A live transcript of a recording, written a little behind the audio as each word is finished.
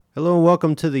Hello and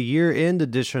welcome to the year-end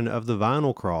edition of the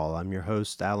Vinyl Crawl. I'm your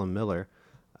host, Alan Miller.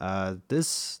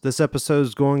 This episode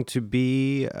is going to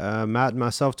be Matt and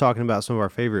myself talking about some of our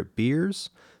favorite beers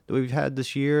that we've had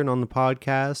this year and on the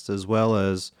podcast, as well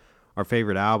as our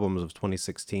favorite albums of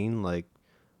 2016, like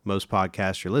most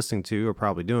podcasts you're listening to are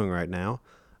probably doing right now.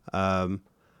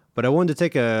 But I wanted to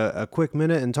take a quick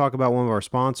minute and talk about one of our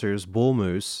sponsors, Bull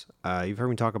Moose. You've heard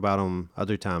me talk about them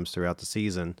other times throughout the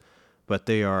season, but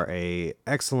they are a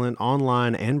excellent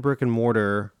online and brick and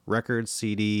mortar record,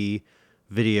 CD,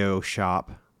 video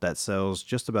shop that sells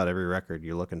just about every record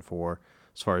you're looking for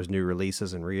as far as new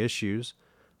releases and reissues.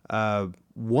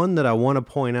 One that I want to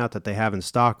point out that they have in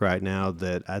stock right now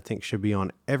that I think should be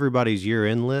on everybody's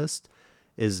year-end list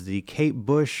is the Kate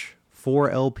Bush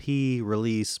 4LP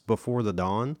release Before the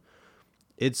Dawn.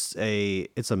 It's a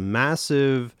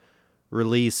massive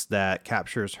release that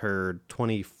captures her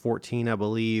 2014, I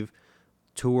believe,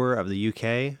 tour of the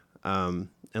UK. And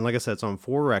like I said, it's on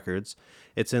 4 records.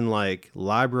 It's in like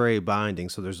library binding,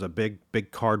 so there's a big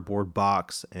cardboard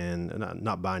box and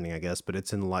not binding, I guess, but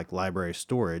it's in like library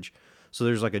storage. So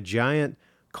there's like a giant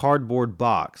cardboard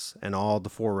box, and all the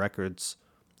 4 records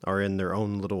are in their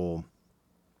own little.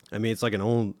 I mean, it's like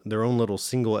their own little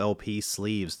single LP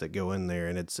sleeves that go in there,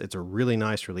 and it's a really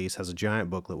nice release. Has a giant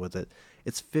booklet with it.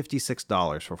 It's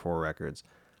 $56 for 4 records.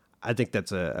 I think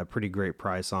that's a pretty great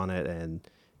price on it. And,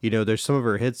 there's some of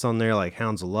her hits on there like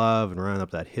Hounds of Love and Running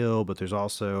Up That Hill, but there's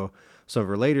also some of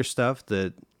her later stuff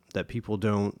that people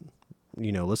don't,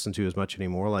 listen to as much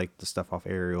anymore, like the stuff off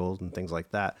Aerials and things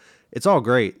like that. It's all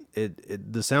great.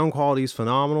 The sound quality is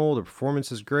phenomenal. The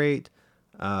performance is great.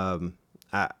 I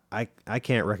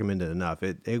can't recommend it enough.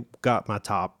 It got my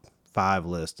top 5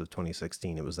 list of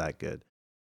 2016. It was that good.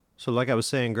 So like I was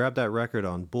saying, grab that record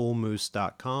on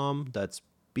bullmoose.com. That's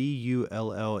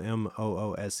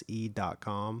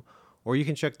BULLMOOSE.com. Or you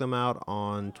can check them out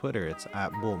on Twitter. It's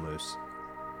at bullmoose.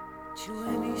 To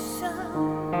any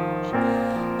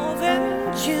sign of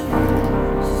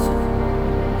vengeance,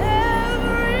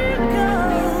 every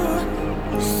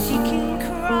girl is seeking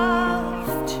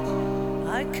craft.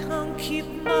 I can't keep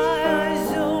my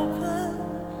eyes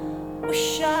open.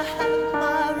 Wish I had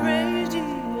my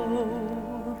radio.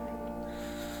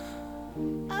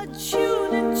 I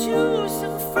tune into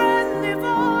some friendly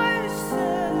voices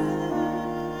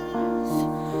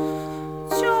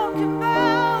talking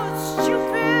about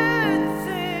stupid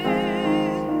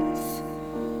things.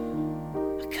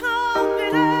 I can't be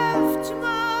left to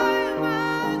my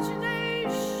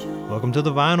imagination. Welcome to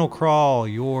the Vinyl Crawl,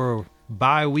 your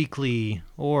bi-weekly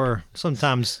or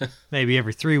sometimes maybe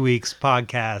every 3 weeks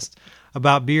podcast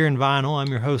about beer and vinyl. I'm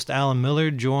your host, Alan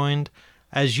Miller, joined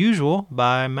as usual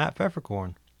by Matt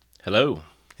Pfeffercorn. Hello.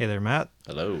 Hey there, Matt.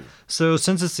 Hello. So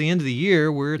since it's the end of the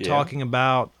year, we're talking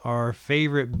about our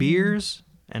favorite beers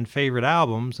and favorite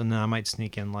albums, and then I might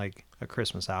sneak in like a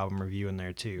Christmas album review in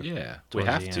there too. Yeah, we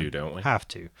have to, don't we? Have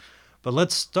to. But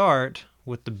let's start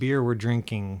with the beer we're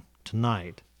drinking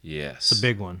tonight. Yes. It's a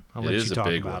big one. I'll let you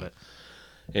talk about it.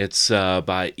 It's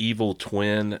by Evil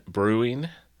Twin Brewing,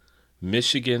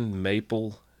 Michigan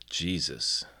Maple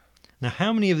Jesus. Now,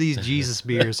 how many of these Jesus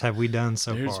beers have we done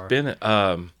so far? There's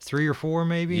been 3 or 4,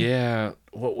 maybe. Yeah.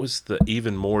 What was the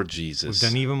Even More Jesus? We've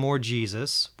done Even More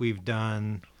Jesus. We've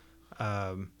done.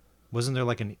 Wasn't there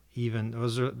like an even?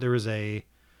 There was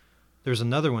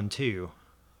another one too.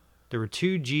 There were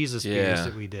 2 Jesus beers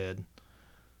that we did.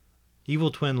 Evil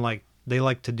Twin they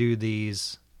like to do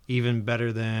these even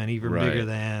better than, even bigger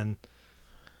than,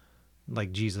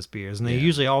 like Jesus beers, and they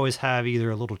usually always have either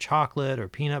a little chocolate or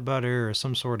peanut butter or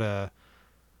some sort of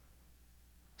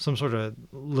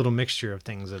little mixture of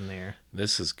things in there.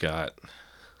 This has got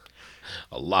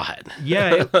a lot.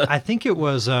 I think it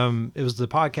was the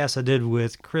podcast I did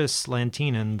with Chris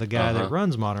Lantinen, the guy that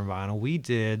runs Modern Vinyl. We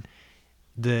did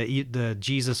the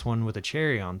Jesus one with a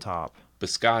cherry on top.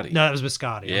 Biscotti. No, that was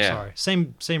Biscotti. Yeah. I'm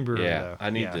sorry. Same brewery though.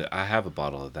 I have a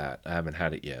bottle of that. I haven't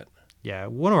had it yet. Yeah,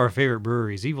 one of our favorite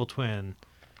breweries, Evil Twin.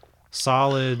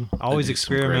 Solid, always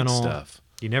experimental stuff.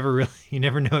 You never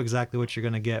know exactly what you're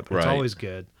going to get, but it's always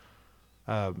good.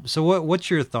 So what's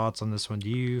your thoughts on this one?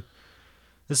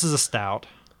 This is a stout.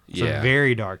 It's a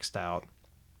very dark stout.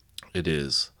 It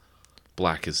is.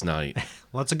 Black as night.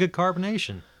 Lots of good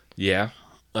carbonation. Yeah.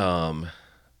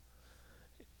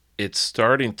 It's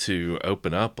starting to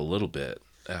open up a little bit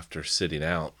after sitting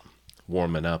out,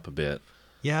 warming up a bit.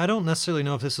 Yeah, I don't necessarily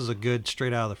know if this is a good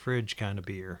straight out of the fridge kind of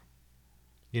beer.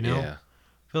 Yeah. I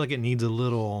feel like it needs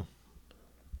let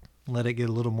it get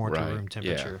a little more to room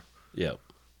temperature. Yeah. Yep.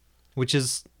 Which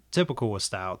is typical with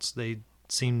stouts. They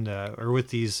seem to, or with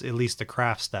these, at least the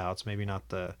craft stouts, maybe not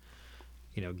the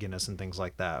Guinness and things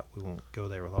like that. We won't go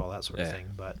there with all that sort of Yeah.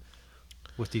 thing. But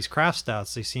with these craft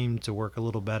stouts, they seem to work a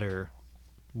little better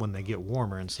when they get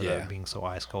warmer instead Yeah. of being so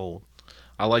ice cold.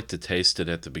 I like to taste it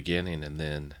at the beginning, and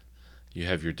then you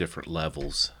have your different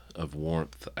levels of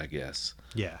warmth, I guess.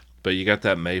 Yeah, But you got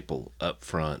that maple up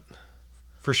front.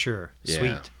 for sure. Yeah.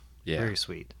 Sweet. Yeah. Very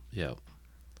sweet. Yep.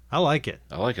 I like it.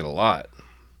 I like it a lot.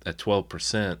 At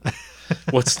 12%.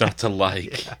 What's not to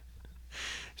like? Yeah.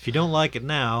 If you don't like it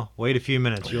now, wait a few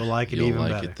minutes. You'll like it You'll even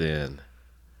like better. it then.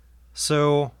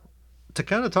 So, to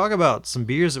kind of talk about some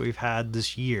beers that we've had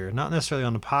this year, not necessarily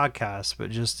on the podcast, but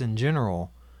just in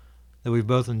general, that we've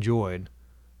both enjoyed.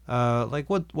 Like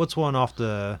what's one off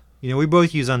the? We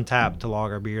both use Untapped to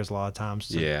log our beers a lot of times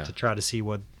to try to see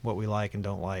what we like and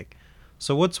don't like.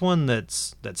 So, what's one that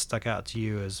stuck out to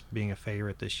you as being a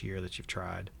favorite this year that you've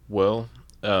tried? Well,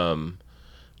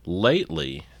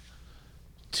 lately,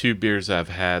 two beers I've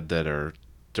had that are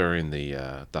during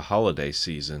the holiday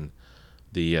season,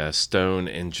 the Stone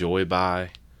Enjoy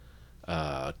By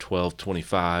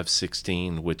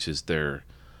 12/25/16, which is their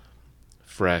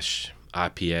fresh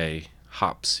IPA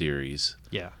hop series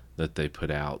Yeah. that they put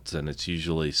out, and it's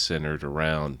usually centered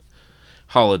around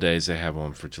holidays. They have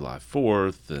one for July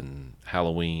 4th and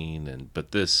Halloween,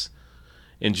 but this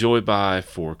Enjoy By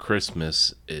for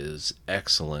Christmas is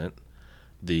excellent.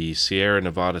 The Sierra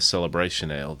Nevada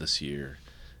Celebration Ale this year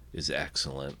is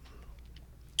excellent.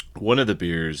 One of the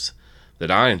beers that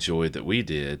I enjoyed that we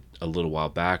did a little while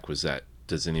back was that,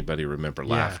 does anybody remember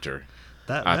Laughter?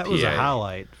 That was a IPA.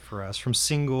 highlight for us from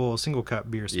single cup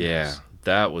beer smells. Yeah,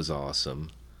 that was awesome.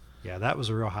 Yeah, that was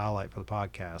a real highlight for the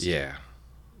podcast. Yeah,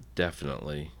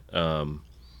 definitely.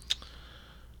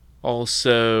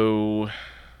 Also,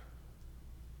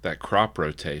 that Crop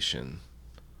Rotation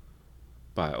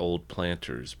by Old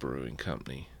Planters Brewing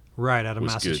Company Right, out of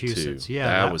was Massachusetts. good too. Yeah,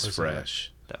 that was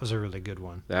fresh. That was a really good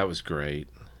one. That was great.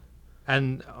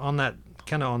 And on that,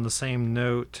 kind of on the same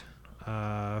note,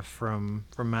 from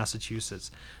Massachusetts,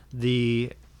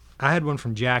 I had one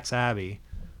from Jack's Abbey,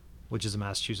 which is a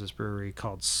Massachusetts brewery,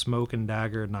 called Smoke and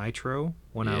Dagger Nitro.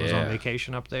 When I was on Yeah.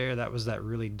 vacation up there, that was that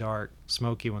really dark,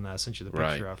 smoky one that I sent you the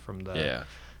picture Right. of from the. Yeah.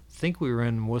 I think we were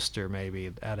in Worcester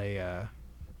maybe at a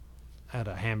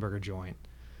hamburger joint,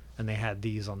 and they had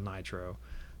these on Nitro,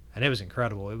 and it was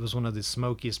incredible. It was one of the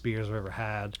smokiest beers I've ever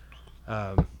had,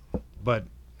 but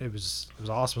it was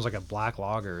awesome. It was like a black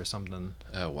lager or something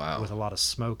Oh, wow. with a lot of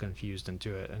smoke infused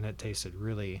into it, and it tasted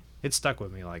really. It stuck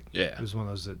with me. Like Yeah. it was one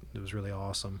of those that it was really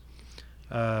awesome.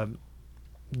 There's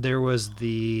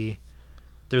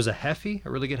a Heffy,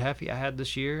 a really good Heffy I had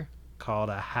this year called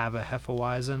a Have a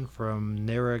Hefeweizen from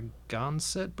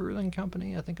Narragansett Brewing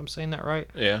Company. I think I'm saying that right.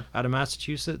 Yeah. Out of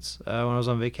Massachusetts when I was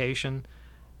on vacation.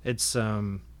 It's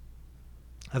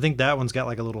I think that one's got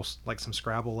like a little like some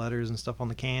Scrabble letters and stuff on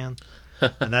the can,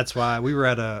 and that's why we were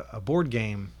at a board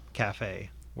game cafe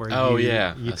where Oh, you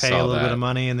yeah, you I pay saw a little bit that. of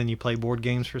money and then you play board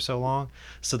games for so long.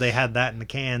 So they had that in the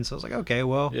can. So I was like, okay,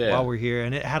 well, Yeah. while we're here,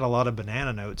 and it had a lot of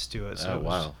banana notes to it. So Oh,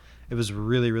 wow. it was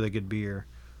really really good beer.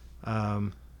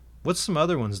 What's some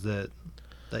other ones that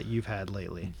you've had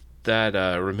lately? That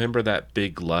remember that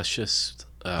Big Luscious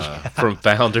from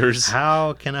Founders?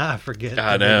 How can I forget?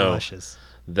 I the Big know. Luscious?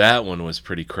 That one was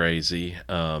pretty crazy.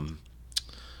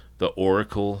 The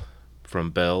Oracle from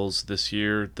Bell's this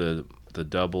year, the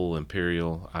double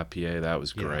Imperial IPA, that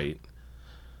was Yeah. great.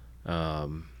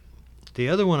 The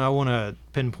other one I want to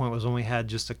pinpoint was one we had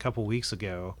just a couple weeks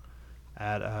ago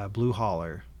at Blue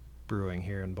Holler Brewing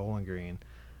here in Bowling Green.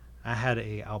 I had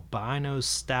a albino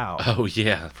stout Oh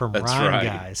yeah, from that's right.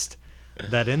 Rheingeist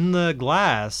that in the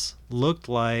glass looked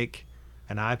like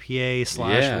an IPA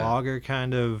slash Yeah. lager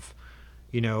kind of,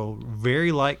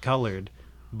 very light colored,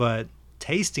 but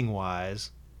tasting wise,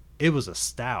 it was a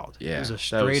stout. Yeah, It was a that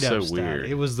was straight so up stout. weird.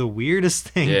 It was the weirdest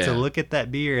thing Yeah. to look at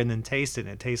that beer and then taste it, and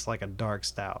it tastes like a dark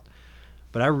stout.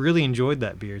 But I really enjoyed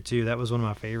that beer too. That was one of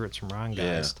my favorites from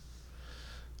Rheingeist.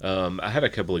 I had a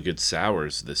couple of good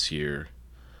sours this year.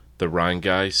 The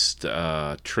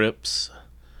Rheingeist Trips,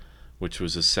 which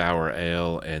was a sour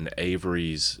ale, and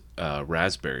Avery's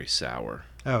Raspberry Sour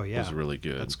Oh yeah, was really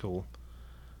good. that's cool.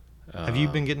 Have you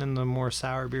been getting into more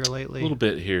sour beer lately? A little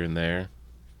bit here and there.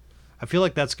 I feel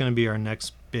like that's going to be our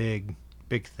next big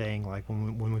thing. Like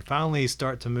when we finally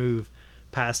start to move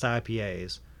past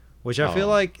IPAs, which I feel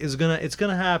Oh. like it's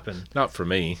gonna happen. Not for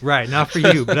me. Right, not for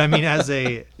you, but I mean as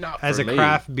a Not as for a me.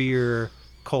 craft beer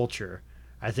culture,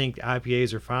 I think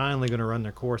IPAs are finally going to run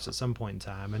their course at some point in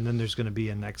time, and then there's going to be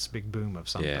a next big boom of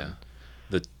something. Yeah.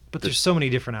 The But there's so many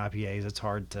different IPAs, it's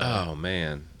hard to. Oh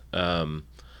man.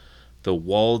 the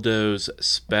Waldo's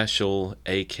Special,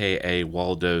 aka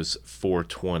Waldo's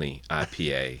 420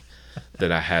 IPA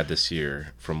that I had this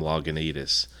year from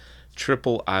Lagunitas.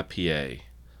 Triple IPA.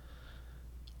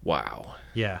 Wow.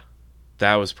 Yeah.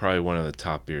 That was probably one of the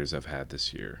top beers I've had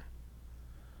this year.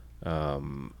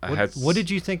 What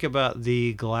did you think about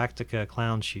the Galactica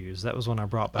clown shoes? That was one I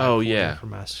brought back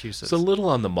from Massachusetts. It's a little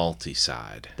on the malty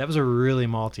side. That was a really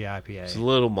malty IPA. It's a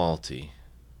little malty,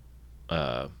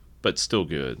 but still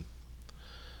good.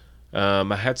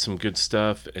 I had some good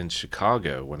stuff in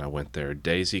Chicago when I went there.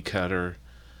 Daisy Cutter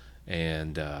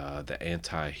and the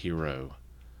Anti-Hero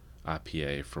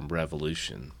IPA from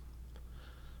Revolution.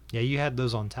 Yeah, you had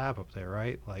those on tap up there,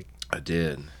 right? Like I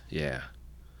did, yeah.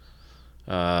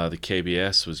 The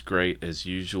KBS was great as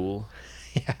usual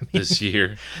this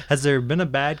year. Has there been a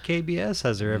bad KBS?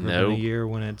 Has there ever been a year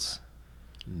when it's...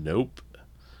 Nope.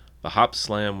 The Hop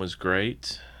Slam was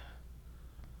great.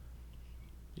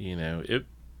 It's a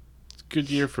good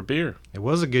year for beer. It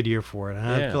was a good year for it. And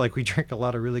I feel like we drank a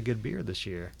lot of really good beer this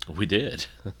year. We did.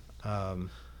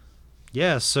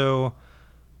 So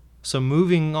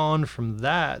moving on from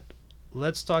that,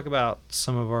 let's talk about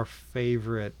some of our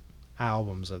favorite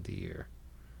albums of the year.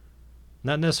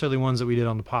 Not necessarily ones that we did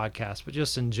on the podcast, but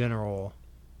just in general,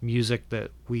 music that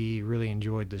we really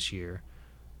enjoyed this year.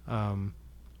 I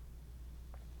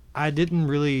didn't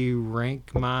really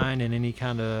rank mine in any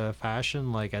kind of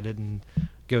fashion. Like, I didn't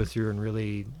go through and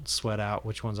really sweat out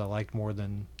which ones I liked more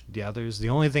than the others. The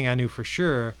only thing I knew for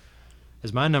sure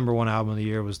is my number one album of the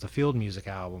year was the Field Music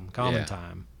album, Common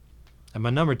Time. And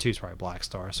my number 2 is probably Black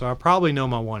Star. So I probably know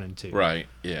my 1 and 2. Right,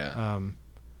 yeah.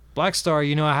 Black Star,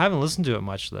 I haven't listened to it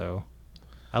much, though.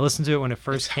 I listened to it when it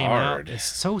first came out. It's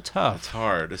so tough. It's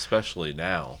hard, especially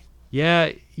now.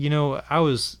 Yeah, I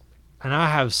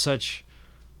have such,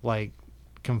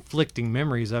 conflicting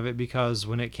memories of it because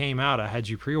when it came out, I had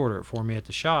you pre-order it for me at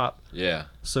the shop. Yeah.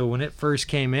 So when it first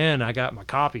came in, I got my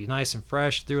copy nice and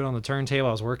fresh, threw it on the turntable.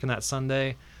 I was working that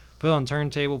Sunday. Put it on the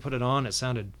turntable, put it on. It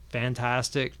sounded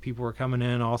fantastic. People were coming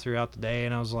in all throughout the day,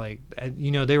 and I was like,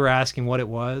 they were asking what it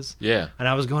was. Yeah. And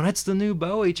I was going, it's the new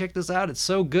Bowie. Check this out. It's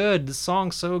so good. This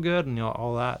song's so good, and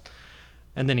all that.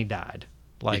 And then he died,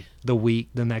 the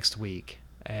next week.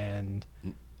 And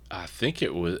I think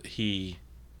it was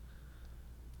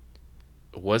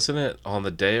wasn't it on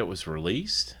the day it was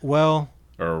released? Well,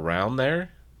 or around there?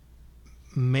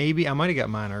 Maybe. I might have got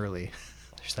mine early.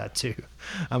 There's that too.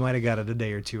 I might have got it a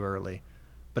day or two early.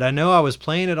 But I know I was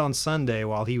playing it on Sunday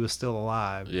while he was still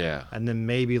alive. Yeah. And then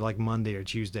maybe Monday or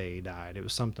Tuesday he died. It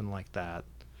was something like that.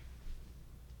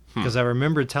 Because I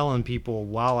remember telling people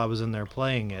while I was in there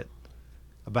playing it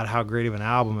about how great of an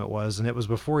album it was, and it was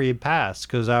before he had passed.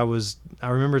 Because I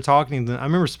remember talking to them. I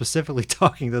remember specifically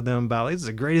talking to them about, this is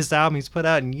the greatest album he's put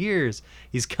out in years.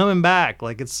 He's coming back.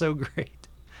 It's so great.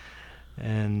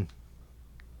 And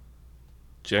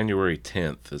January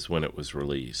 10th is when it was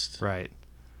released. Right.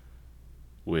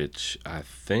 Which I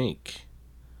think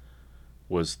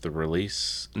was the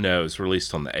release. No, it was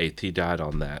released on the 8th. He died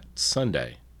on that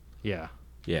Sunday. Yeah.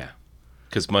 Yeah.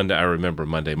 Because I remember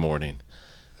Monday morning,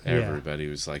 everybody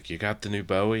was like, you got the new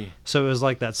Bowie? So it was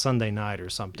that Sunday night or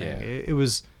something. Yeah. It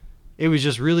was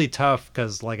just really tough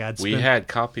because we had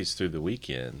copies through the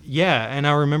weekend. Yeah, and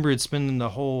I remembered spending the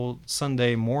whole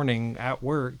Sunday morning at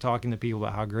work talking to people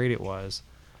about how great it was.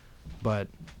 But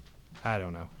I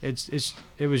don't know. It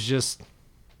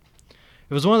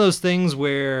was one of those things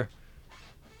where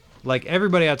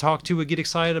everybody I talked to would get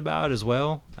excited about as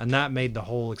well, and that made the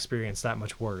whole experience that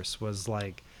much worse. Was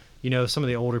some of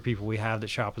the older people we have that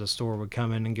shop at the store would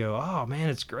come in and go, "Oh man,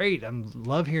 it's great! I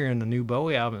love hearing the new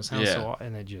Bowie album. It sounds so,"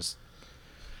 and it just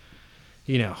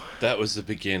that was the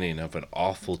beginning of an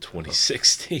awful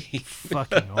 2016.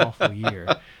 Fucking awful year.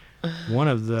 One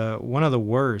of the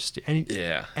worst.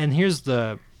 And here's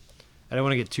I don't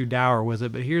want to get too dour with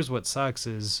it, but here's what sucks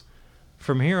is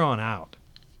from here on out,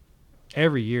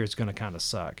 every year it's going to kind of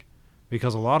suck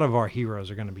because a lot of our heroes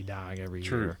are going to be dying every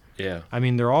year. Yeah. I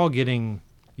mean, they're all getting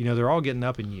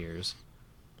up in years.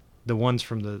 The ones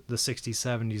from the 60s,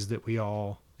 70s that we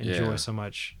all enjoy so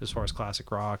much as far as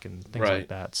classic rock and things like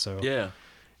that. So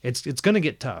it's going to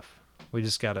get tough. We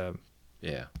just got to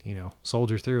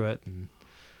soldier through it. And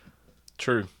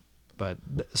True. But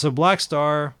so Black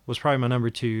Star was probably my number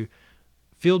 2.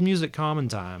 Field Music, Common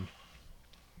Time.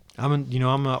 I'm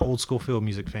an old school field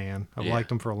music fan. I've liked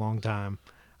them for a long time.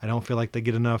 I don't feel like they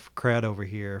get enough cred over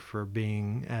here for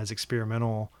being as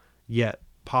experimental yet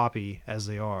poppy as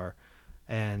they are.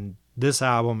 And this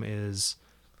album is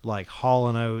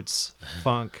Hall & Oates,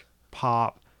 funk,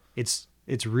 pop. It's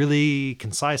really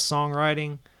concise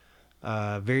songwriting,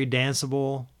 very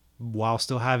danceable, while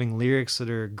still having lyrics that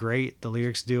are great. The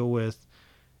lyrics deal with,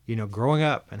 growing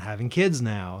up and having kids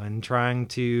now and trying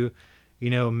to,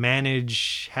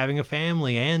 manage having a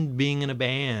family and being in a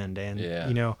band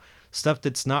and, stuff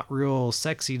that's not real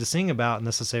sexy to sing about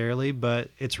necessarily, but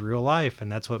it's real life,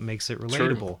 and that's what makes it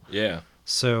relatable. True. Yeah.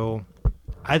 So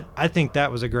I think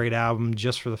that was a great album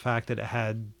just for the fact that it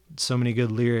had so many good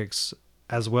lyrics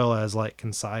as well as like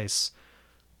concise,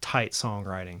 tight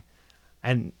songwriting.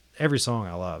 And every song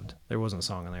I loved. There wasn't a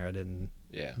song in there I didn't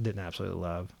absolutely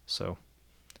love. So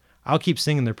I'll keep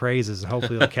singing their praises and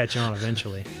hopefully they'll catch on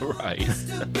eventually. Right.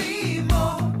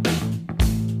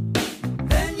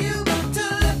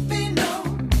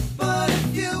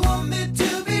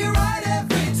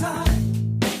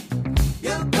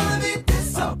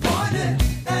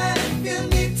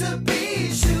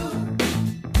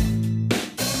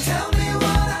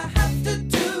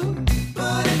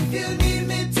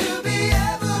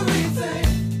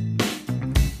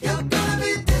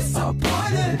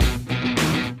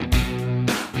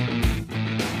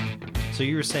 So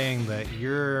you were saying that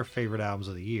your favorite albums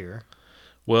of the year.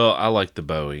 Well, I like the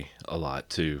Bowie a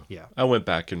lot too. Yeah. I went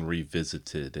back and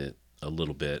revisited it a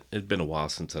little bit. It'd been a while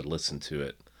since I'd listened to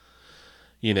it.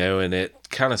 And it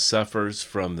kind of suffers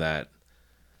from that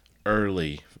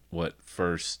early,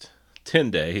 first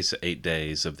 10 days, 8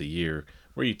 days of the year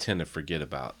where you tend to forget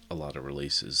about a lot of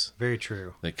releases. Very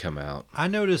true. That come out. I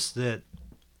noticed that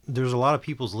there's a lot of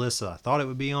people's lists that I thought it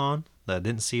would be on that I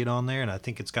didn't see it on there, and I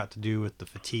think it's got to do with the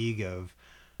fatigue of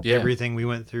everything we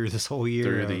went through this whole year.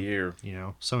 Through the year.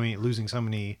 Losing so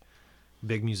many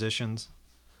big musicians.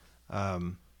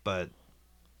 But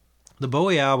the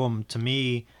Bowie album, to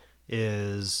me,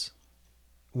 is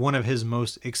one of his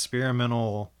most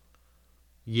experimental,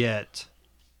 yet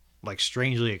like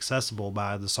strangely accessible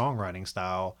by the songwriting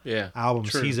style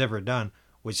albums he's ever done,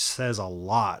 which says a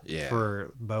lot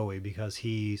for Bowie because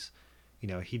he's,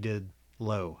 he did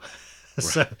Low.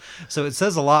 Right. So it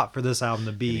says a lot for this album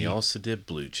to be. And he also did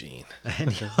Blue Jean.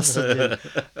 And he also did.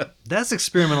 That's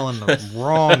experimental in the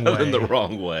wrong way. In the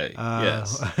wrong way,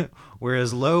 yes.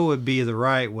 Whereas Low would be the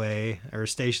right way, or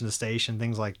Station to Station,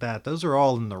 things like that. Those are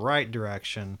all in the right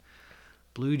direction.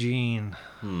 Blue Jean.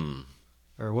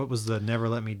 Or what was the Never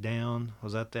Let Me Down?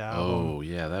 Was that the album? Oh,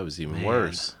 yeah, that was even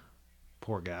worse.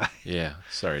 Poor guy. Yeah,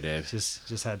 sorry, Dave.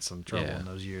 Just had some trouble in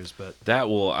those years, but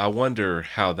I wonder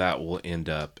how that will end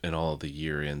up in all the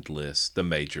year-end lists, the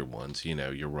major ones.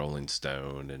 Your Rolling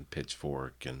Stone and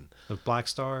Pitchfork and the Black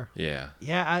Star. Yeah,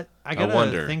 yeah. I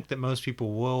gotta think that most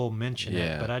people will mention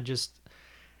it, but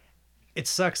it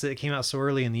sucks that it came out so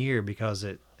early in the year because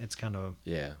it's kind of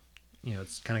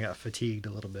it's kind of got fatigued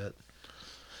a little bit.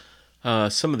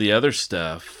 Some of the other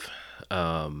stuff.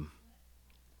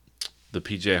 The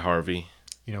PJ Harvey.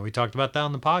 We talked about that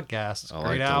on the podcast. I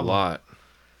liked it a lot.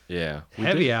 Yeah.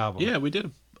 Heavy album. Yeah, we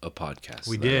did a podcast.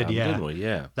 We did, didn't we?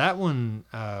 Yeah. That one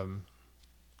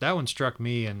struck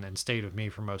me and stayed with me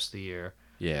for most of the year.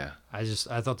 Yeah. I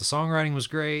thought the songwriting was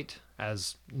great,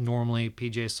 as normally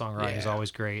PJ's songwriting is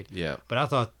always great. Yeah. But I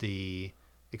thought the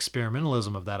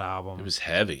experimentalism of that album. It was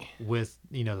heavy. With,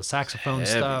 the saxophone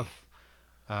stuff.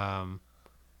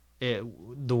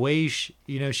 The way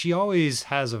she always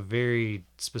has a very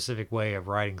specific way of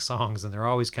writing songs, and they're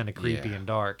always kind of creepy and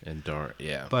dark.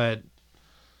 But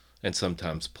and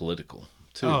sometimes political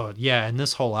too. Oh yeah, and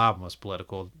this whole album was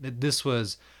political. I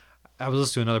was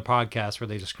listening to another podcast where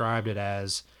they described it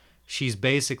as she's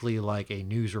basically like a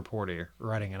news reporter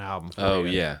writing an album for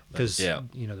you. Because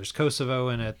there's Kosovo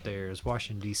in it, there's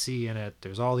Washington D.C. in it,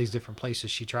 there's all these different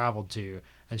places she traveled to,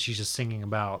 and she's just singing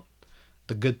about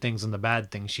the good things and the bad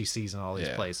things she sees in all these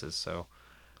places. So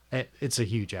it's a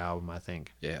huge album, I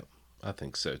think. Yeah, I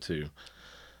think so too.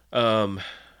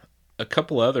 A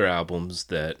couple other albums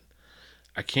that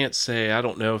I can't say, I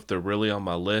don't know if they're really on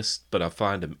my list, but I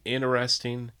find them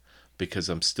interesting because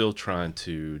I'm still trying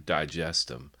to digest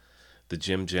them. The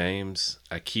Jim James,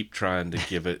 I keep trying to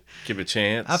give a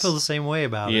chance. I feel the same way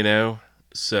about it.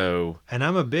 So. And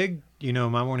I'm a big,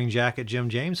 My Morning Jacket Jim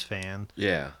James fan.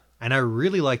 Yeah. And I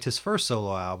really liked his first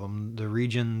solo album, the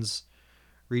Regions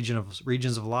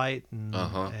of Light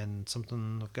and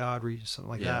something of God,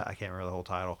 something like that. I can't remember the whole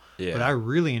title. Yeah. But I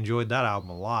really enjoyed that album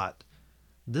a lot.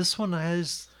 This one I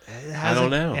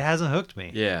don't know. It hasn't hooked me.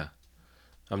 Yeah.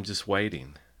 I'm just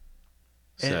waiting.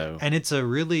 And it's a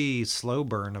really slow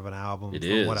burn of an album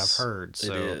from what I've heard.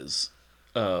 So. It is.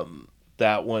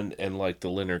 That one and like the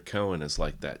Leonard Cohen is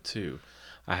like that too.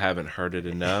 I haven't heard it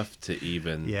enough to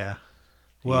even. Yeah.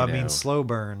 Well, I mean, slow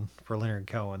burn for Leonard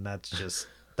Cohen,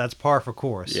 that's par for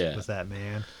course with that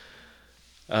man.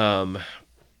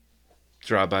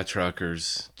 Drive-By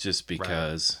Truckers, just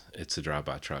because it's a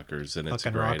Drive-By Truckers, and it's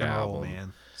Fucking a rock great and album. roll,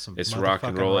 man. Some It's rock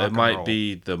and motherfucking roll. rock It and might roll.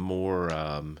 be the more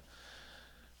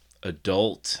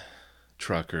adult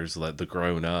Truckers, like the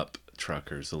grown-up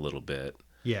Truckers, a little bit,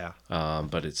 Yeah.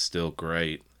 but it's still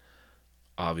great.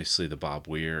 Obviously, the Bob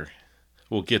Weir.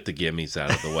 We'll get the gimmies out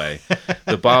of the way.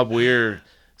 The Bob Weir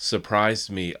surprised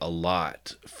me a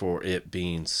lot for it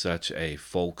being such a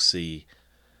folksy,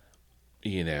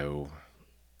 you know,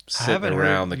 I sitting haven't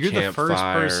around heard. the You're campfire. the first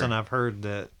person I've heard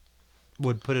that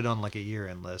would put it on like a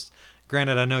year-end list.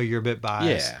 Granted, I know you're a bit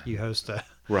biased. Yeah. You host a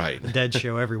Right. Dead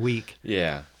show every week,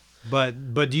 Yeah.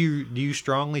 but do you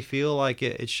strongly feel like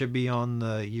it should be on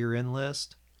the year-end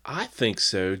list? I think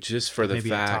so, just for the Maybe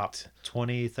a top fact.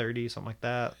 20, 30, something like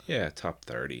that. Yeah, top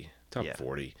 30, top Yeah.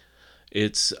 40.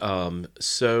 It's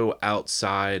so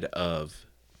outside of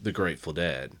the Grateful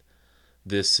Dead.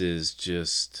 This is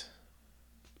just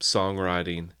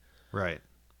songwriting, Right.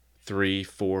 3,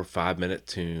 4, 5 minute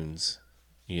tunes,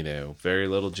 very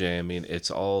little jamming. It's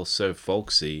all so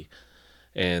folksy.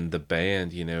 And the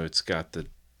band, it's got the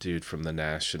dude from the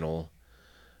National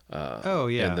Oh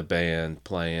yeah. in the band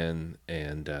playing,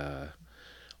 and all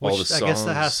Which the I songs. guess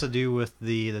that has to do with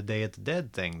the Day of the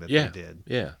Dead thing that Yeah, they did.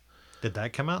 yeah, Did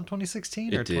that come out in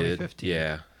 2016 or it did. 2015?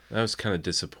 Yeah, that was kind of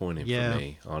disappointing Yeah. for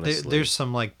me, honestly. There's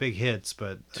some like big hits,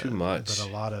 but Too much. But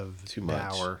a lot of Too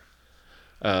much. dour.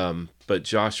 But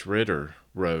Josh Ritter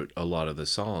wrote a lot of the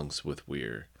songs with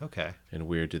Weir, Okay. and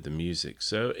Weir did the music.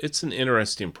 So it's an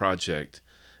interesting project,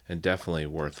 and definitely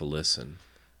worth a listen.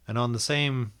 And on the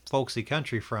same folksy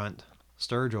country front,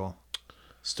 Sturgill.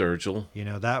 Sturgill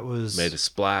That was made a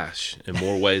splash in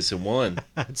more ways than one.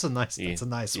 It's a nice. It's a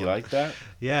nice You one. like that?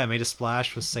 Yeah, made a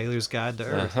splash with Sailor's Guide to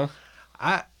Earth.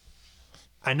 Uh-huh.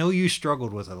 I know you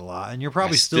struggled with it a lot, and you're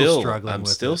probably still struggling I'm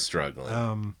with still it.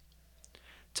 struggling.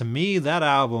 To me, that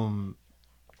album,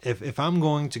 if I'm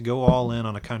going to go all in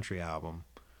on a country album,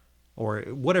 or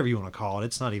whatever you want to call it,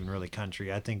 it's not even really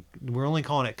country. I think we're only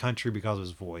calling it country because of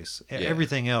his voice. Yeah.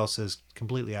 Everything else is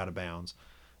completely out of bounds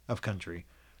of country.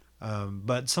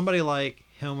 But somebody like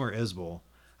him or Isbell,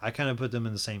 I kind of put them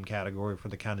in the same category for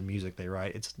the kind of music they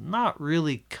write. It's not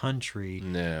really country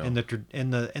No. in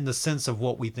the sense of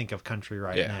what we think of country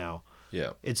right Yeah. now.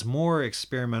 Yeah. It's more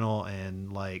experimental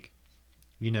and like,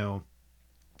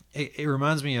 it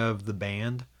reminds me of the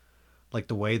band, like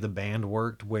the way the band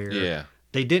worked, where Yeah.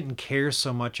 they didn't care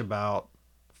so much about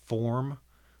form.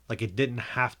 Like it didn't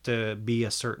have to be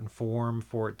a certain form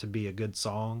for it to be a good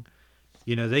song.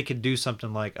 They could do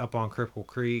something like Up on Cripple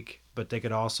Creek, but they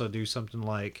could also do something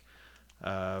like,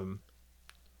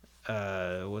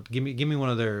 give me one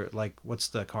of their, like, what's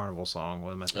the carnival song?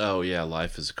 What am I thinking? Oh yeah,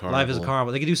 Life is a Carnival. Life is a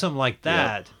Carnival. They could do something like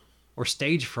that, or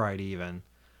Stage Fright even,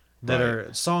 that Right.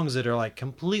 are songs that are like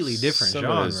completely different Some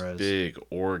genres. of those big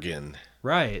organ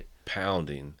Right.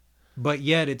 pounding. But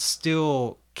yet it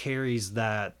still carries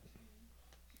that,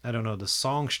 I don't know, the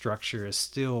song structure is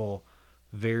still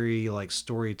very like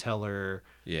storyteller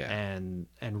Yeah. and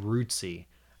rootsy.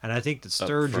 And I think that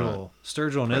front,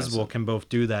 Sturgill and present. Isbell can both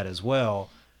do that as well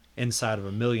inside of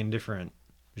a million different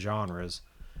genres,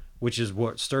 which is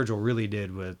what Sturgill really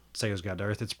did with Sailor's Guide to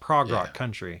Earth. It's prog rock Yeah.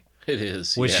 country, It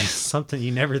is. which yeah. is something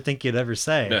you never think you'd ever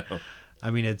say. No.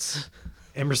 I mean, it's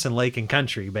Emerson, Lake and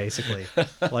country basically.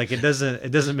 Like it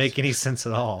doesn't make any sense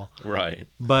at all. Right.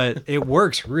 But it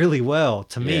works really well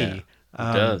to me.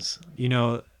 Yeah, it does.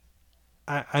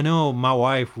 I know my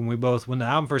wife, when the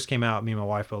album first came out, me and my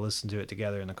wife both listened to it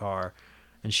together in the car,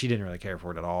 and she didn't really care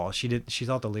for it at all. She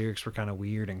thought the lyrics were kind of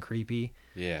weird and creepy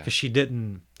Yeah. because she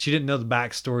didn't know the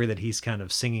backstory that he's kind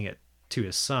of singing it to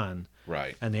his son,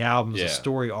 Right. and the album's Yeah. a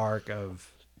story arc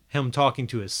of him talking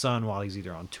to his son while he's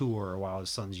either on tour or while his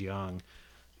son's young,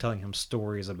 telling him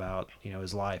stories about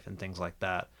his life and things like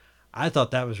that. I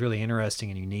thought that was really interesting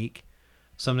and unique.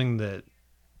 Something that,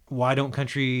 why don't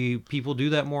country people do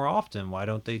that more often? Why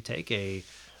don't they take a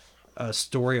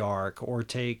story arc or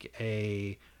take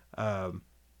a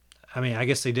I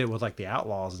guess they did it with like the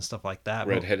Outlaws and stuff like that.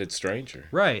 but- Red-headed stranger.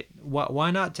 Right.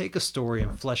 Why not take a story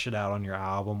and flesh it out on your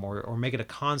album or make it a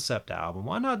concept album?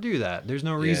 Why not do that? There's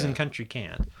no reason Yeah. country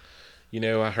can't.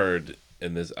 I heard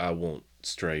in this, I won't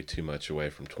stray too much away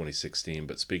from 2016,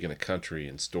 but speaking of country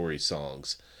and story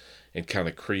songs and kind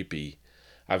of creepy,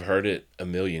 I've heard it a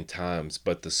million times,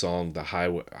 but the song The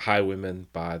Highwaymen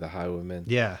by the Highwaymen,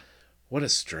 Yeah. what a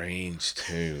strange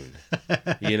tune.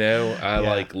 I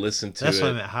like listened to That's it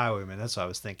what I meant, Highwayman. That's what I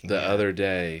was thinking. the yeah. other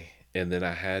day, and then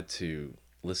I had to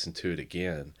listen to it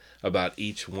again about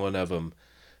each one of them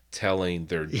telling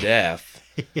their death,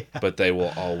 but they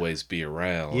will always be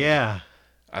around. Yeah.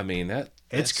 I mean, It's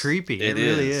that's creepy. It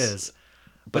really is.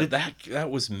 But that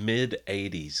was mid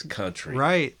 '80s country.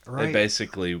 Right. They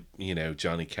basically,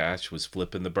 Johnny Cash was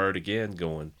flipping the bird again,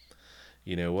 going,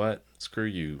 you know what? Screw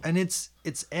you. And it's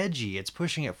edgy. It's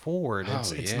pushing it forward.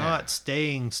 It's not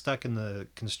staying stuck in the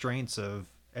constraints of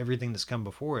everything that's come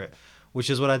before it, which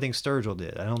is what I think Sturgill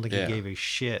did. I don't think he gave a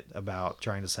shit about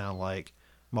trying to sound like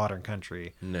modern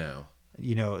country. No.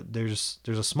 There's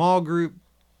a small group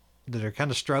that are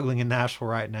kind of struggling in Nashville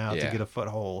right now to get a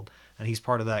foothold, and he's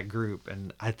part of that group.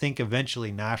 And I think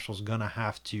eventually Nashville's gonna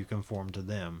have to conform to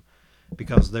them,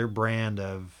 because their brand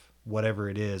of whatever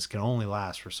it is can only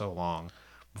last for so long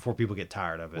before people get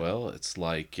tired of it. Well, it's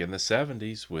like in the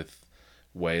 '70s with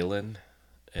Waylon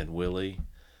and Willie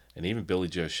and even Billy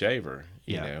Joe Shaver.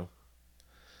 You know,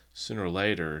 sooner or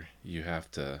later you have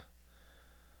to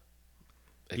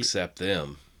accept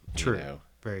them. True.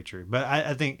 Very true. But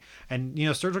I think, and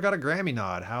Sturgill got a Grammy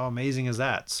nod. How amazing is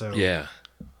that? So and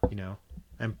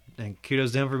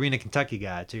kudos to him for being a Kentucky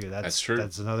guy too. That's true.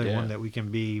 That's another one that we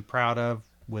can be proud of,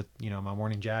 with My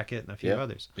Morning Jacket and a few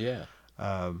others. Yeah.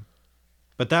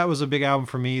 But that was a big album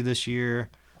for me this year.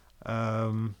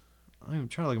 I'm trying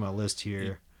to look at my list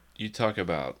here. You talk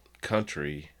about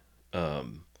country.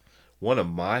 One of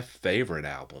my favorite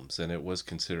albums, and it was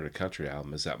considered a country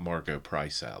album, is that Margot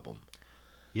Price album.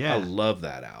 Yeah, I love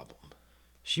that album.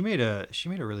 She made a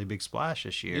really big splash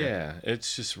this year. Yeah,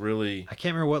 it's just really. I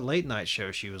can't remember what late night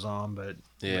show she was on, but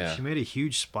she made a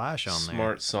huge splash on there.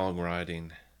 Smart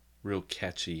songwriting, real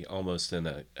catchy, almost in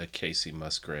a Casey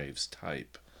Musgraves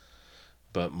type,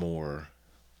 but more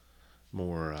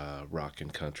rock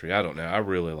and country. I don't know. I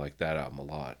really like that album a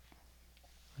lot.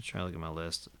 I'm trying to look at my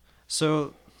list.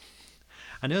 So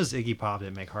I noticed Iggy Pop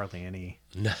didn't make hardly any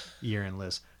year-end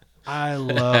list. I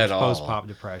love post-pop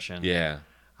depression. Yeah.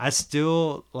 I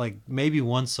still, maybe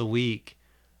once a week,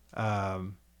 that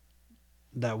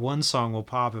one song will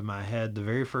pop in my head. The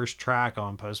very first track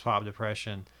on post-pop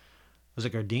depression, was it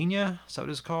Gardenia? Is that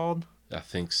what it's called? I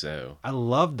think so. I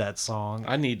love that song.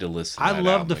 I need to listen to that. I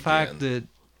love the fact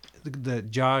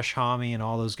that Josh Homme and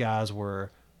all those guys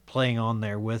were playing on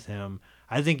there with him.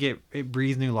 I think it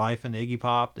breathed new life into Iggy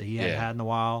Pop that he hadn't had in a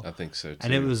while. I think so too.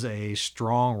 And it was a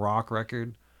strong rock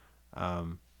record.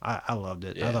 I loved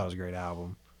it. Yeah. I thought it was a great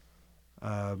album.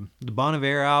 The Bon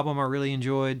Iver album I really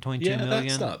enjoyed, 22 Million.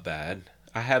 That's not bad.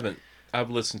 I've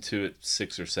listened to it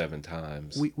 6 or 7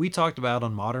 times. We talked about it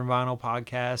on Modern Vinyl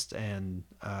podcast, and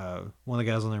one of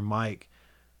the guys on there, Mike,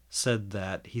 said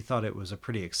that he thought it was a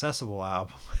pretty accessible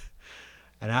album.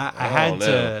 And I had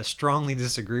to strongly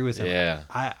disagree with him. Yeah.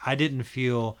 I didn't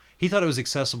feel... He thought it was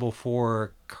accessible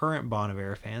for current Bon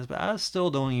Iver fans, but I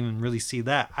still don't even really see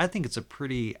that. I think it's a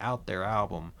pretty out there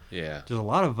album. Yeah. There's a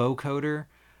lot of vocoder,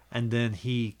 and then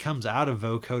he comes out of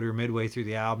vocoder midway through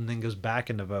the album, then goes back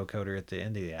into vocoder at the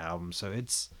end of the album. So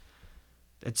it's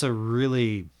a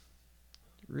really...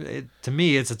 to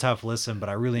me, it's a tough listen, but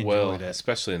I really enjoyed it.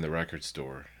 Especially in the record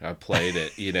store. I played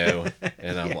it,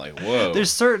 and I'm like, whoa. There's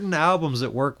certain albums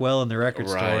that work well in the record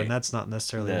store, and that's not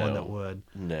necessarily one that would.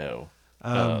 No.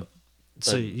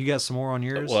 So you got some more on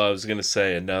yours? Well, I was going to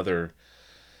say another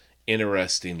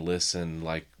interesting listen,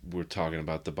 like we're talking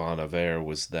about the Bon Iver,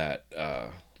 was that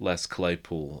Les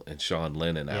Claypool and Sean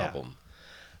Lennon album.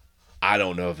 I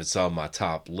don't know if it's on my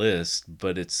top list,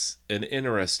 but it's an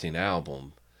interesting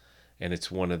album. And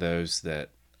it's one of those that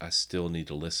I still need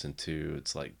to listen to.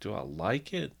 It's like, do I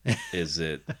like it? Is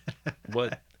it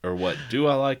what do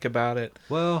I like about it?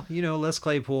 Well, Les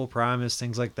Claypool, Primus,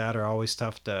 things like that are always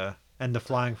tough to, and the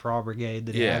Flying Frog Brigade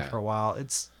that he had for a while.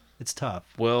 It's tough.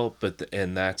 Well,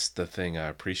 and that's the thing I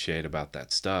appreciate about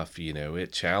that stuff.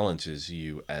 It challenges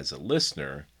you as a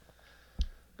listener,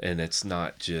 and it's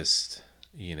not just,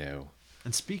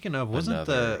 And speaking of, wasn't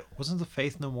the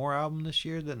Faith No More album this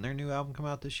year? Didn't their new album come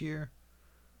out this year?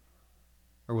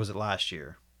 Or was it last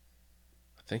year?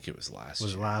 I think it was last year.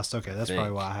 Was it last? Okay, that's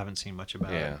probably why I haven't seen much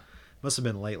about it. Must have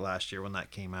been late last year when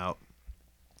that came out.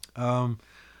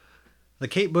 The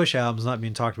Kate Bush album's not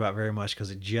being talked about very much because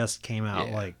it just came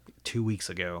out like 2 weeks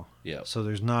ago. Yeah. So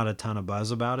there's not a ton of buzz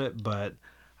about it, but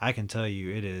I can tell you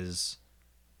it is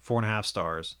 4.5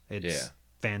 stars. It's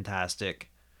fantastic.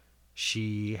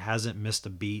 She hasn't missed a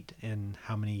beat in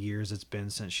how many years it's been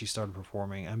since she started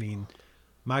performing. I mean,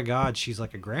 my God, she's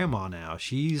like a grandma now.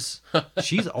 She's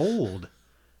old.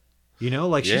 She's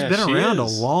been around a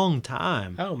long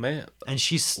time. Oh, man. And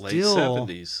she's Late still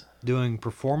 70s. Doing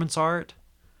performance art.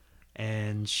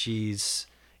 And she's,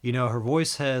 her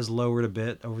voice has lowered a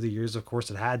bit over the years. Of course,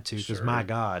 it had to, because my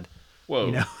God.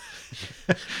 Whoa.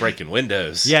 Breaking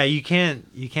windows. Yeah, you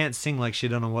can't sing like she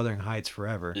done on Wuthering Heights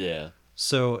forever. Yeah.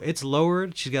 So it's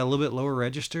lowered. She's got a little bit lower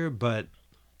register, but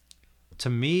to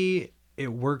me,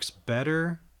 it works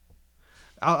better.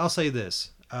 I'll say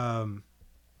this. On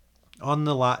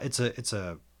the lot, it's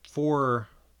a four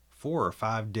or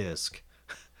five disc,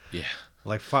 Yeah.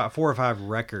 like 4 or 5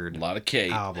 record A lot of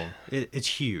cake. album. It's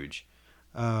huge.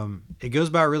 It goes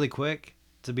by really quick,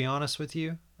 to be honest with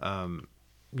you.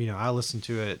 I listened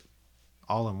to it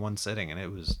all in one sitting, and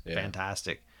it was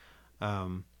fantastic.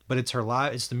 But it's her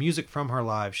live. It's the music from her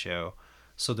live show.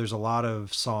 So there's a lot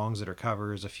of songs that are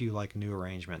covers, a few like new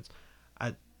arrangements.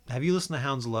 Have you listened to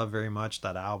Hounds of Love very much,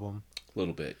 that album? A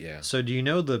little bit, yeah. So do you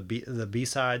know the B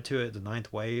side to it, the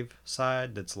Ninth Wave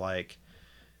side? That's like,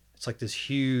 it's like this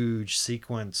huge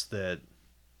sequence that,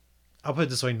 I'll put it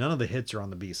this way, none of the hits are on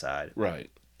the B side.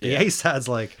 Right. The A side's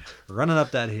like Running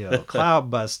Up That Hill, Cloud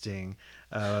Busting,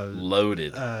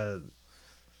 Loaded.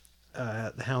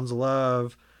 Hounds of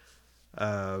Love,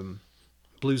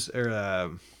 Blues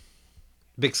or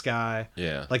Big Sky.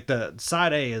 Yeah. Like the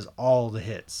side A is all the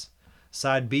hits.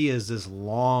 Side B is this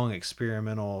long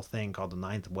experimental thing called the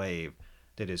Ninth Wave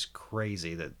that is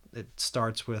crazy. That it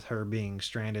starts with her being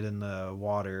stranded in the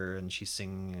water and she's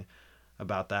singing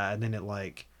about that, and then it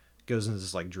like goes into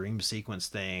this like dream sequence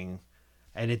thing,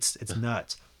 and it's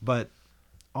nuts. But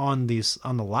on the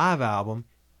live album,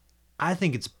 I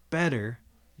think it's better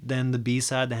than the B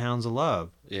side, The Hounds of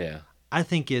Love. Yeah. I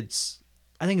think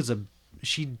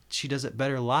she does it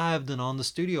better live than on the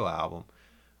studio album,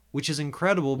 which is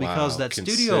incredible because that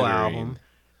studio album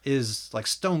is like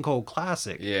stone cold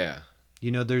classic. Yeah.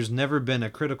 There's never been a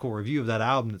critical review of that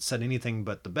album that said anything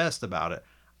but the best about it.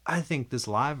 I think this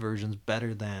live version's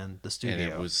better than the studio.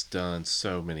 And it was done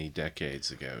so many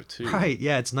decades ago, too. Right,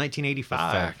 yeah, it's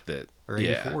 1985. The fact that, or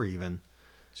 84 even.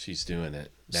 She's doing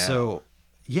it now. So,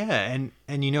 yeah, and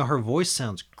her voice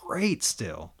sounds great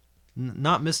still.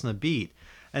 Not missing a beat.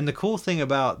 And the cool thing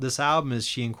about this album is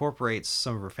she incorporates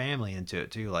some of her family into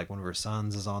it too. Like one of her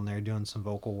sons is on there doing some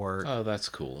vocal work. Oh, that's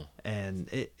cool. And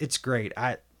it's great.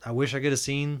 I wish I could have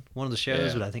seen one of the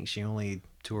shows, Yeah. but I think she only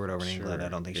toured over in England. I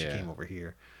don't think she came over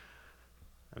here.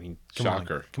 I mean, come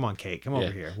on, Kate, come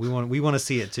over here. We want to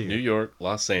see it too. New York,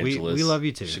 Los Angeles. We love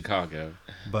you too. Chicago.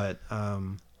 But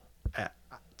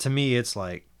to me, it's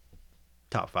like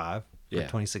top 5 for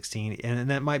 2016, and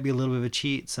that might be a little bit of a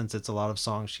cheat since it's a lot of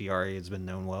songs she already has been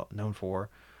known for.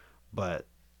 But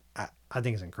I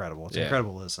think it's incredible. It's an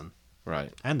incredible listen.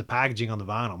 Right. And the packaging on the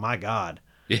vinyl, my God.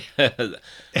 Yeah.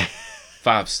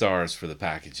 5 stars for the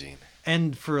packaging.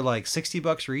 And for like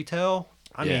 $60 retail,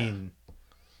 I mean,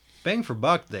 bang for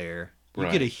buck there. You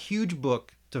get a huge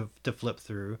book to flip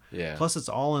through. Yeah. Plus, it's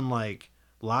all in like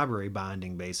library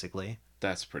binding, basically.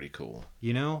 That's pretty cool.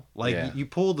 You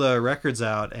pull the records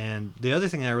out, and the other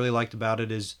thing I really liked about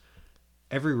it is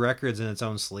every record's in its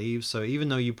own sleeve. So even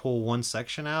though you pull one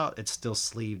section out, it's still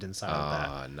sleeved inside of that.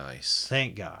 Ah, nice.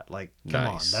 Thank God. Like, come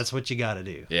on, that's what you got to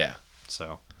do. Yeah.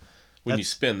 So when you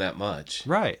spend that much,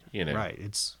 right? Right.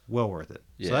 It's well worth it.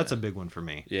 Yeah. So that's a big one for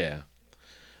me. Yeah.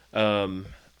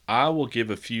 I will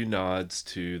give a few nods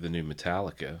to the new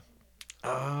Metallica.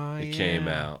 Oh, It came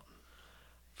out.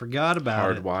 Forgot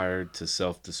about it. Hardwired to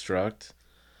Self-Destruct.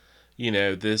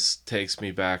 This takes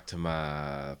me back to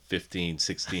my 15,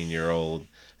 16-year-old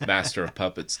Master of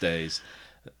Puppets days.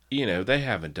 They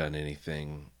haven't done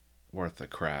anything worth a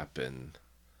crap in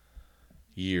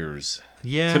years.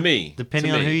 Yeah. To me.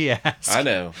 Depending on who you ask. I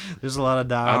know. There's a lot of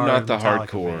diehard I'm not the Metallica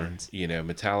hardcore. fans.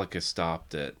 Metallica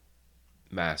stopped at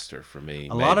Master for me.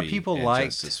 A lot of people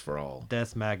liked Justice for All.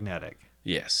 Death Magnetic.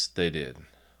 Yes, they did.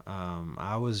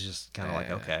 I was just kind of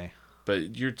like, okay.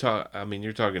 But you're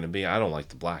talking to me. I don't like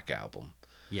the Black Album.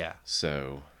 Yeah.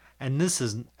 So. And this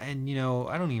is, I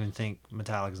don't even think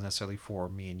Metallica's necessarily for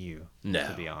me and you. No.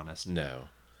 To be honest. No.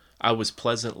 I was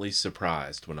pleasantly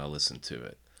surprised when I listened to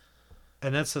it.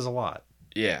 And that says a lot.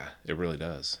 Yeah, it really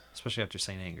does. Especially after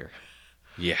Saint Anger.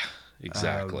 Yeah,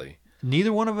 exactly.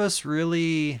 Neither one of us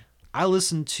really. I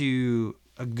listened to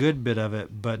a good bit of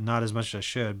it, but not as much as I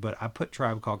should. But I put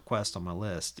Tribe Called Quest on my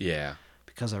list. Yeah.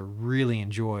 Because I really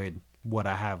enjoyed what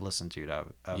I have listened to of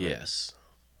it. Yes.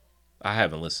 I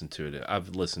haven't listened to it. I've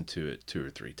listened to it 2 or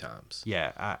 3 times.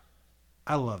 Yeah,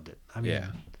 I loved it.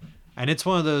 And it's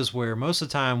one of those where most of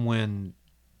the time when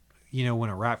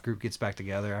a rap group gets back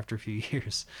together after a few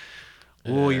years,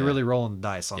 you're really rolling the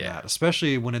dice on that.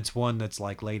 Especially when it's one that's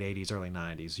like late 80s, early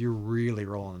 90s. You're really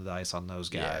rolling the dice on those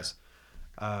guys.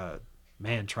 Yeah.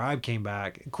 Man, Tribe came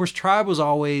back. Of course, Tribe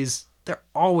they're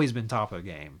always been top of the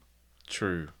game.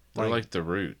 True. They're like the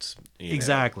Roots.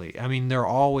 Exactly. I mean, they're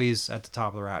always at the top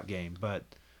of the rap game. But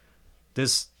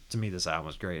to me, this album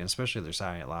was great. And especially their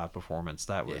Saturday Night Live performance.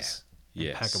 That was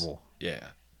impeccable. Yeah.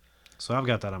 So I've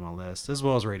got that on my list. As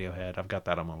well as Radiohead. I've got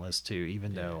that on my list too.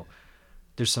 Even though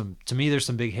there's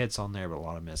some big hits on there, but a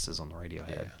lot of misses on the Radiohead.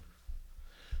 Yeah.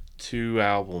 Two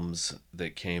albums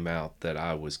that came out that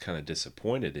I was kind of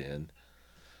disappointed in,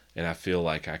 and I feel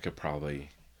like I could probably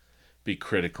be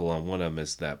critical on one of them,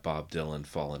 is that Bob Dylan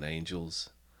Fallen Angels.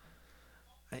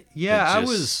 Yeah, It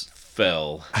just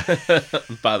fell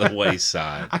by the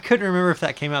wayside. I couldn't remember if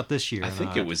that came out this year. I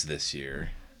think it was this year.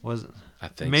 Was it? I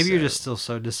think Maybe so. you're just still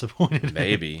so disappointed.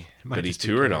 Maybe, might but he just be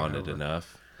toured carrying on it over.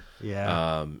 enough.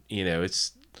 Yeah.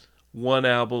 It's one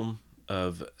album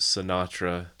of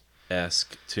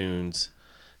Sinatra-esque tunes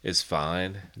is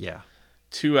fine. Yeah.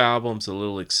 Two albums a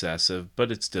little excessive,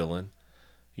 but it's Dylan.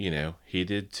 He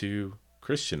did 2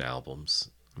 Christian albums,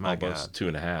 My almost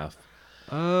God.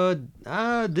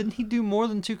 2.5. Didn't he do more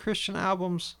than 2 Christian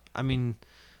albums? I mean,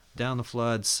 Down the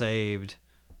Flood, Saved.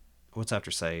 What's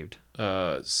after Saved?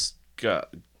 Gotta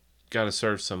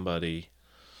Serve Somebody,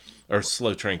 or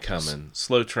Slow Train Coming.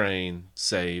 Slow Train,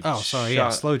 Saved. Oh, sorry, yeah,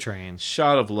 Slow Train.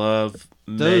 Shot of Love,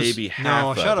 maybe half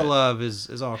of it. No, Shot of Love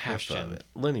is all Half Christian. of it.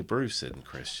 Lenny Bruce isn't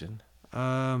Christian.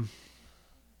 Well,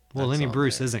 That's Lenny on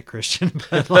Bruce there. isn't Christian,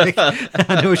 but like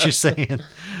I know what you're saying.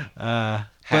 But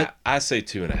I say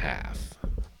 2.5.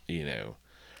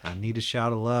 I need a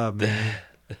shot of love, man.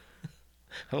 I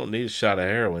don't need a shot of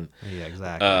heroin. Yeah,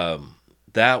 exactly.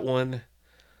 That one,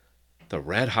 the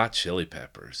Red Hot Chili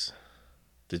Peppers.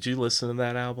 Did you listen to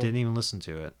that album? Didn't even listen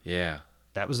to it. Yeah.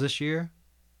 That was this year,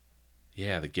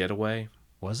 Yeah, The Getaway.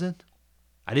 was it?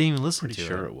 I didn't even listen Pretty to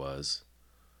sure it. it was.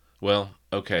 Well,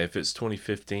 okay, if it's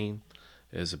 2015,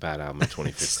 it was a bad album in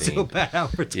 2015. Still bad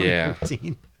out for Yeah.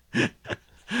 2015.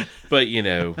 But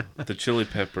the Chili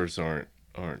Peppers aren't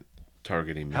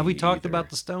targeting me. Have we talked either. about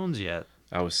the Stones yet?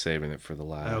 I was saving it for the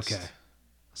last. Okay.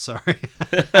 Sorry.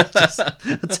 I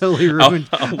totally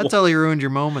ruined your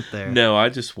moment there. No, I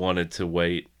just wanted to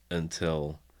wait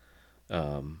until,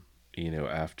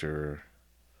 after,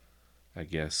 I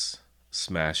guess,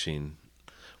 smashing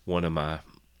one of my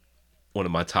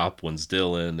top ones,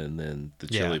 Dylan, and then the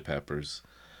Chili Peppers.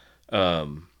 The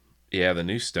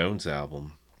new Stones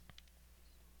album.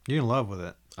 You're in love with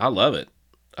it. I love it.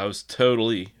 I was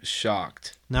totally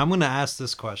shocked. Now I'm going to ask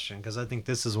this question because I think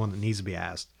this is one that needs to be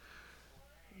asked.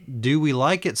 Do we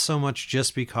like it so much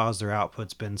just because their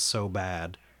output's been so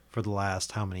bad for the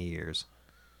last how many years?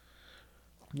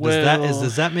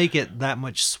 Does that make it that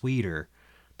much sweeter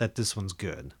that this one's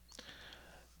good?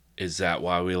 Is that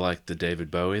why we like the David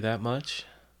Bowie that much?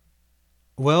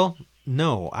 Well,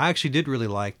 no. I actually did really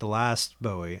like the last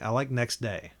Bowie. I like Next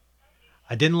Day.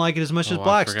 I didn't like it as much as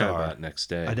Black I forgot Star. about Next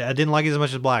Day. I didn't like it as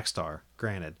much as Black Star,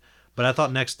 granted. But I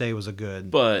thought Next Day was a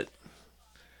good... But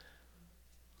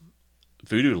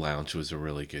Voodoo Lounge was a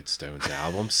really good Stones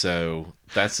album, so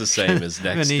that's the same as I'm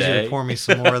gonna Next need Day. you to pour me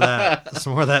some more of that,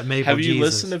 Maple Have you Jesus.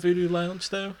 listened to Voodoo Lounge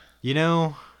though?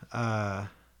 Your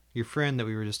friend that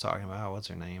we were just talking about, what's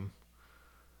her name?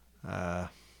 Was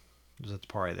at the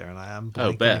party there, and I'm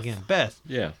blanking Beth. again. Beth.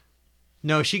 Yeah.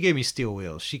 No, she gave me Steel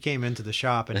Wheels. She came into the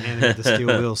shop and handed me the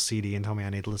Steel Wheels CD and told me I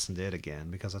need to listen to it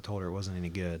again because I told her it wasn't any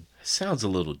good. It sounds a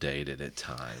little dated at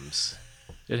times.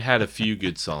 It had a few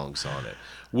good songs on it.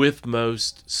 With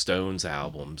most Stones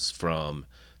albums from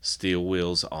Steel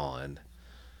Wheels on,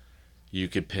 you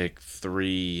could pick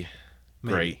 3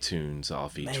 Maybe. great tunes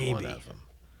off each one Maybe. of them.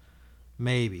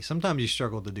 Maybe. Sometimes you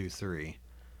struggle to do 3.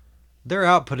 Their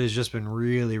output has just been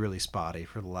really, really spotty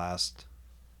for the last...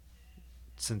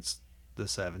 since the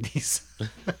 70s.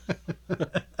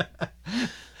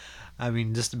 I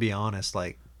mean, just to be honest,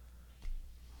 like...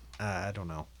 I don't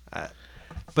know.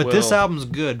 But this Well- album's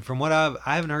good. From what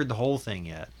I haven't heard the whole thing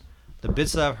yet. The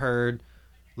bits that I've heard...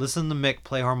 Listen to Mick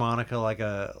play harmonica like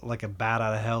a bat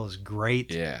out of hell is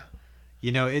great. Yeah.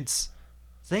 It's...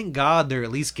 Thank God they're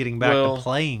at least getting back Well, to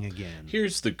playing again.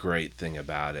 Here's the great thing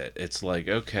about it. It's like,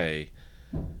 okay,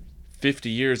 50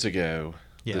 years ago,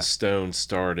 Yeah. the Stones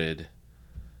started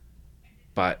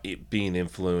by it being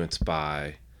influenced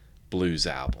by blues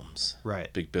albums.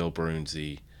 Right. Big Bill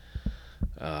Broonzy,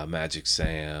 Magic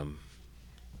Sam,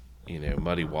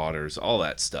 Muddy Waters, all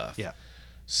that stuff. Yeah.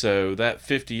 So that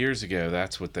 50 years ago,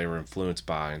 that's what they were influenced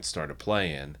by and started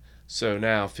playing. So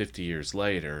now, 50 years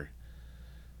later,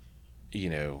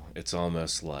 it's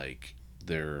almost like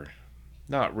they're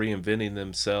not reinventing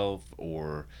themselves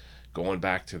or going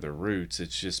back to their roots.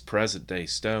 It's just present day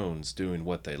Stones doing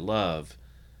what they love,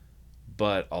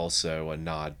 but also a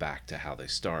nod back to how they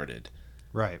started.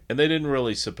 Right. And they didn't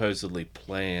really supposedly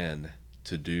plan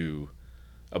to do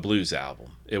a blues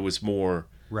album. It was more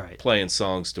Right. playing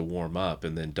songs to warm up,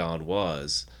 and then Don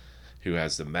Was, who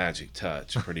has the magic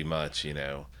touch pretty much,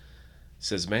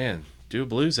 says, man, do a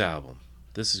blues album.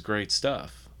 This is great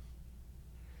stuff.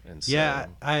 And so, Yeah,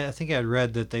 I think I had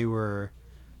read that they were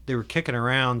kicking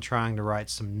around trying to write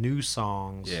some new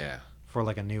songs yeah, for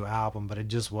like a new album, but it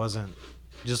just wasn't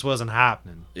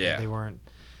happening. Yeah. They weren't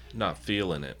not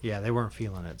feeling it. they weren't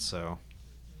feeling it, so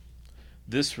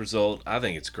This result, I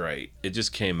think it's great. It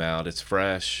just came out. It's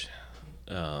fresh.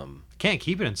 can't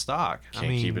keep it in stock. Can't I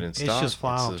mean, keep it in stock. It's just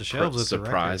flying off the shelves at the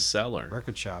surprise seller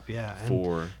record shop, yeah. And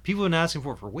for people have been asking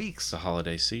for it for weeks. the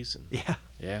holiday season. Yeah.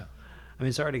 Yeah, I mean,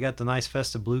 it's already got the nice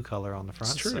festive blue color on the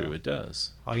front. it's true. So It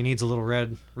does. all you need is a little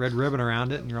red ribbon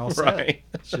around it, and you're all set. Right.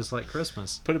 It's just like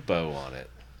Christmas. Put a bow on it.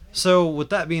 So,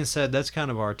 with that being said, that's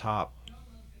kind of our top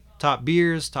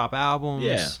beers, top albums,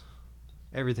 Yeah.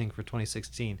 everything for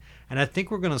 2016. And I think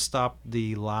we're gonna stop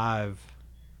the live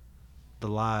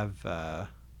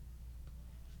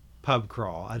pub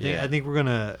crawl. I think we're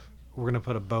gonna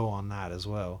put a bow on that as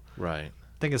well. Right.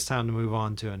 I think it's time to move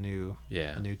on to a new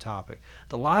Yeah. topic.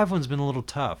 The live one's been a little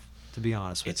tough, to be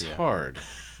honest with It's you. hard.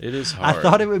 It is hard. I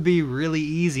thought it would be really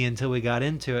easy until we got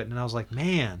into it, and I was like,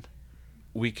 man.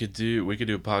 We could do a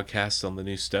podcast on the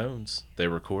new Stones. They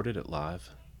recorded it live.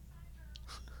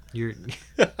 You're.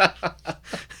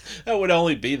 That would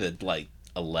only be the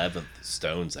 11th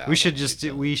Stones album.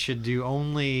 We should do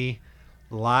only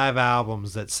live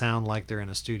albums that sound like they're in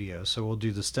a studio. So we'll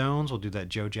do the Stones. We'll do that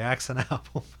Joe Jackson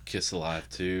album. Kiss Alive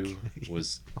 2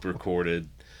 was recorded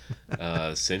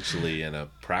essentially in a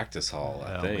practice hall,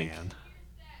 I think. Man.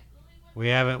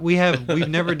 We've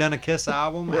never done a Kiss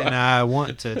album, Right. and I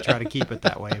want to try to keep it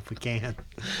that way if we can.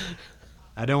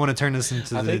 I don't want to turn this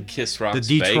into I think Kiss Rocks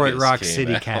the Detroit Vegas Rock came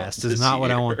City out cast. this Is not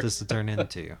what I year. want this to turn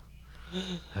into.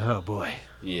 Oh boy.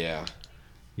 Yeah.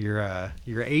 Your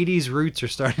 80s roots are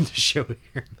starting to show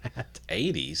here, Matt.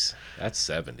 80s? That's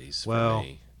 70s Well, for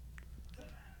me.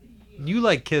 You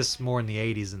like Kiss more in the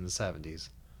 80s than the 70s.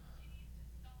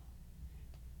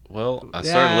 Well, I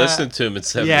started Yeah. listening to him in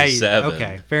Yeah, 77.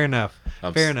 okay, fair enough.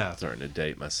 I'm fair enough. starting to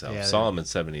date myself. Yeah, Saw him in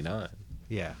 79.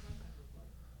 Yeah.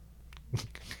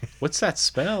 What's that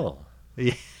smell?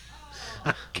 Yeah.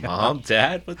 Mom,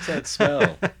 Dad, what's that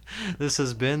smell? This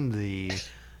has been the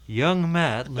Young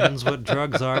Matt Learns What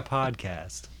Drugs Are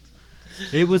podcast.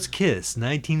 It was Kiss,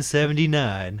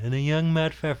 1979, and a young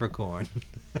Matt Pfefferkorn,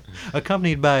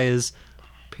 accompanied by his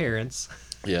parents.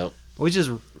 Yep.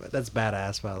 That's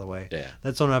badass, by the way. Yeah.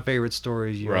 That's one of my favorite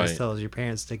stories you always Right. tell, is your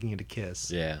parents taking you to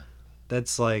Kiss. Yeah.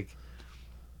 That's like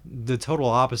the total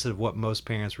opposite of what most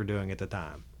parents were doing at the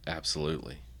time.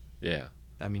 Absolutely. Yeah.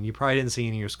 I mean, you probably didn't see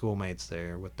any of your schoolmates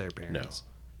there with their parents.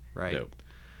 Right. Nope.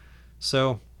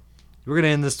 So we're going to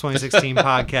end this 2016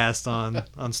 podcast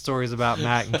on stories about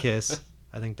Matt and Kiss.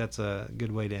 I think that's a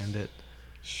good way to end it.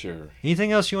 Sure.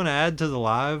 Anything else you want to add to the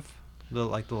live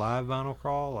vinyl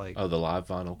crawl? Oh, the live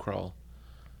vinyl crawl.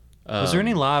 Was there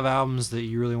any live albums that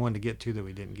you really wanted to get to that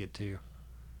we didn't get to?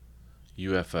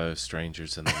 UFO,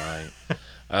 Strangers in the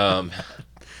Night.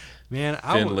 Man,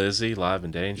 Thin Lizzy, Live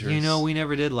and Dangerous. You know, we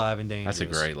never did Live and Dangerous. That's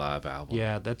a great live album.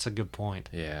 Yeah, that's a good point.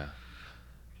 Yeah.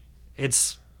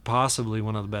 It's possibly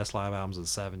one of the best live albums of the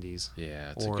 70s.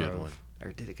 Yeah, it's a good one.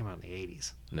 Or did it come out in the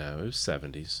 80s? No, it was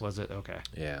 70s. Was it? Okay.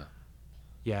 Yeah.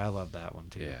 Yeah, I love that one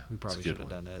too. Yeah, We it's probably a good should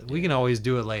have one. done that. We can always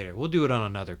do it later. We'll do it on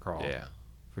another crawl. Yeah.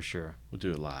 For sure. We'll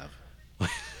do it live.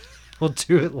 We'll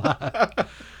do it live.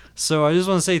 So I just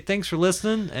want to say thanks for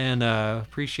listening, and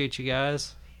appreciate you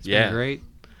guys. It's been great.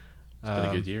 It's been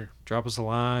a good year. Drop us a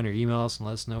line or email us and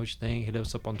let us know what you think. Hit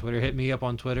us up on Twitter. Hit me up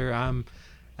on Twitter. I'm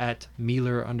at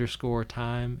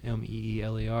Mealer_time,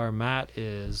 MEELER. Matt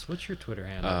is, what's your Twitter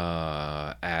handle?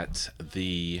 At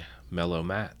the Mellow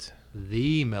Matt.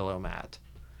 The Mellow Matt.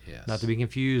 Yes. Not to be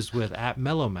confused with at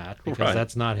Mellow Matt, because Right.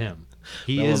 that's not him.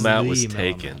 He Mellow is Matt the was Mellow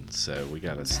taken, Matt. so we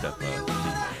got to step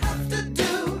up.